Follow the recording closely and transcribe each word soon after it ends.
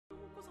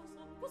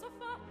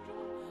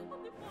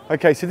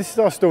Okay, so this is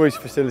our storage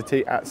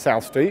facility at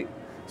South Street.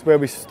 It's where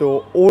we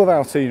store all of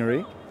our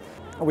scenery.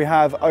 We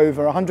have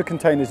over 100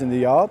 containers in the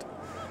yard.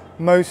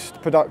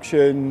 Most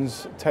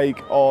productions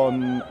take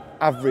on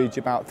average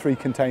about 3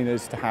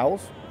 containers to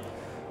house.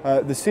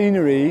 The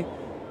scenery,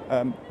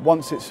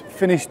 once it's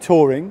finished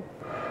touring,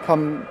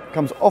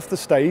 comes off the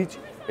stage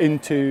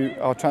into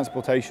our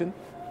transportation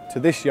to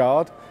this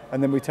yard,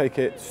 and then we take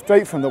it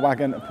straight from the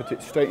wagon and put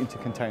it straight into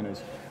containers,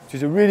 which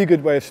is a really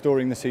good way of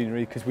storing the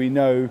scenery because we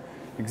know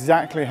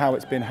exactly how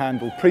it's been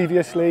handled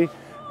previously,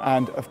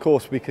 and of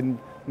course we can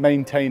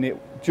maintain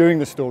it during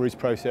the storage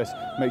process,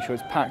 make sure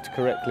it's packed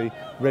correctly,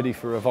 ready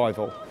for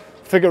revival.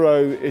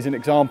 Figaro is an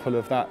example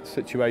of that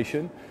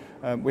situation.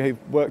 We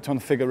worked on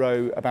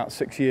Figaro about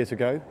 6 years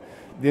ago.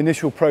 The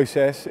initial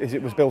process is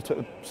it was built at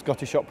the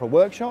Scottish Opera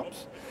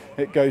workshops.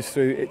 It goes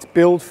through its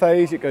build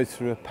phase, it goes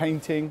through a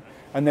painting,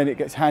 and then it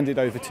gets handed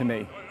over to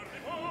me.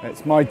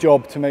 It's my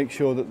job to make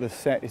sure that the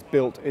set is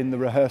built in the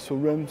rehearsal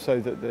room so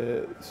that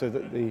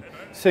the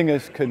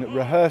singers can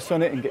rehearse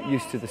on it and get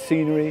used to the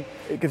scenery.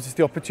 It gives us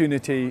the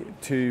opportunity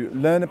to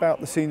learn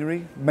about the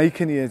scenery, make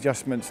any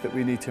adjustments that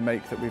we need to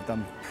make that we've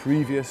done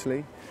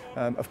previously.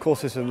 Of course,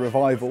 there's a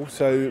revival,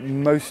 so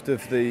most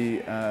of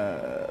the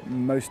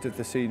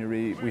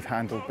scenery we've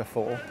handled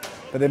before,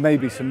 but there may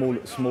be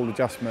some small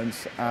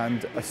adjustments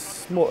and a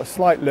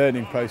slight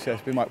learning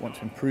process. We might want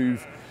to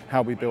improve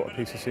how we built a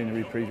piece of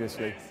scenery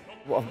previously.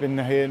 I've been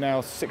here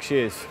now 6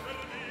 years.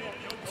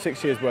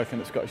 6 years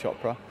working at Scottish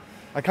Opera.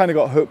 I kind of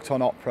got hooked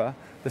on opera,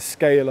 the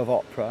scale of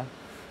opera,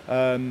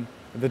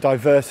 the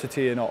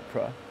diversity in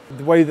opera,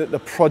 the way that the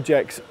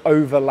projects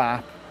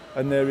overlap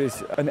and there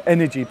is an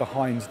energy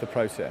behind the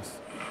process.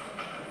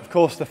 Of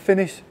course, the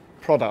finished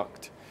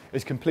product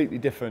is completely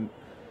different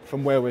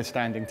from where we're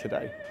standing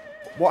today.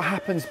 What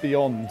happens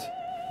beyond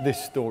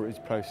this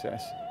storage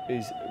process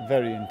is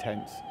very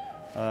intense.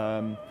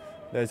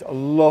 There's a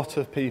lot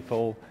of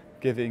people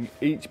giving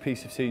each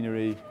piece of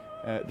scenery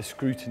the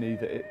scrutiny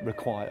that it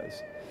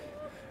requires.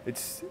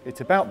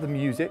 It's about the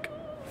music.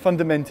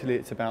 Fundamentally,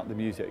 it's about the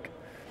music.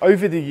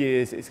 Over the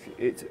years,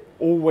 it's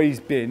always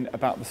been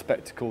about the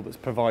spectacle that's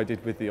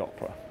provided with the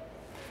opera.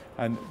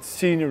 And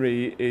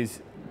scenery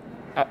is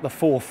at the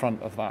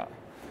forefront of that.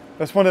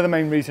 That's one of the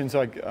main reasons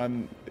I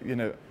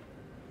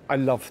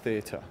love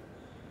theatre.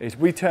 Is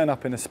we turn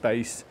up in a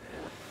space,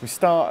 we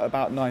start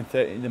about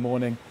 9:30 in the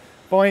morning,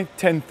 by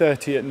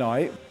 10:30 at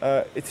night,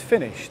 it's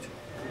finished.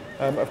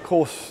 Of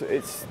course,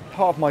 it's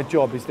part of my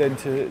job is then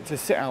to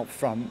sit out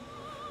front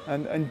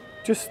and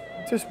just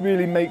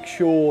really make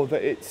sure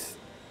that it's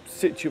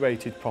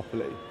situated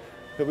properly,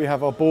 that we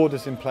have our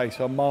borders in place,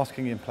 our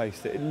masking in place,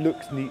 that it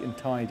looks neat and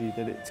tidy,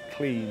 that it's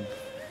clean,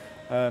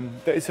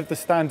 that it's of the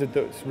standard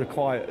that's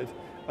required.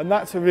 And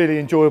that's a really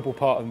enjoyable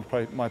part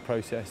of my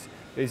process,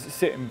 is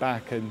sitting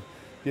back and,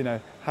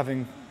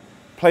 having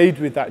played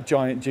with that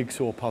giant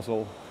jigsaw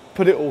puzzle,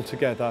 put it all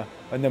together,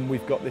 and then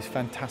we've got this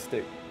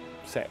fantastic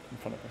set in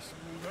front of us.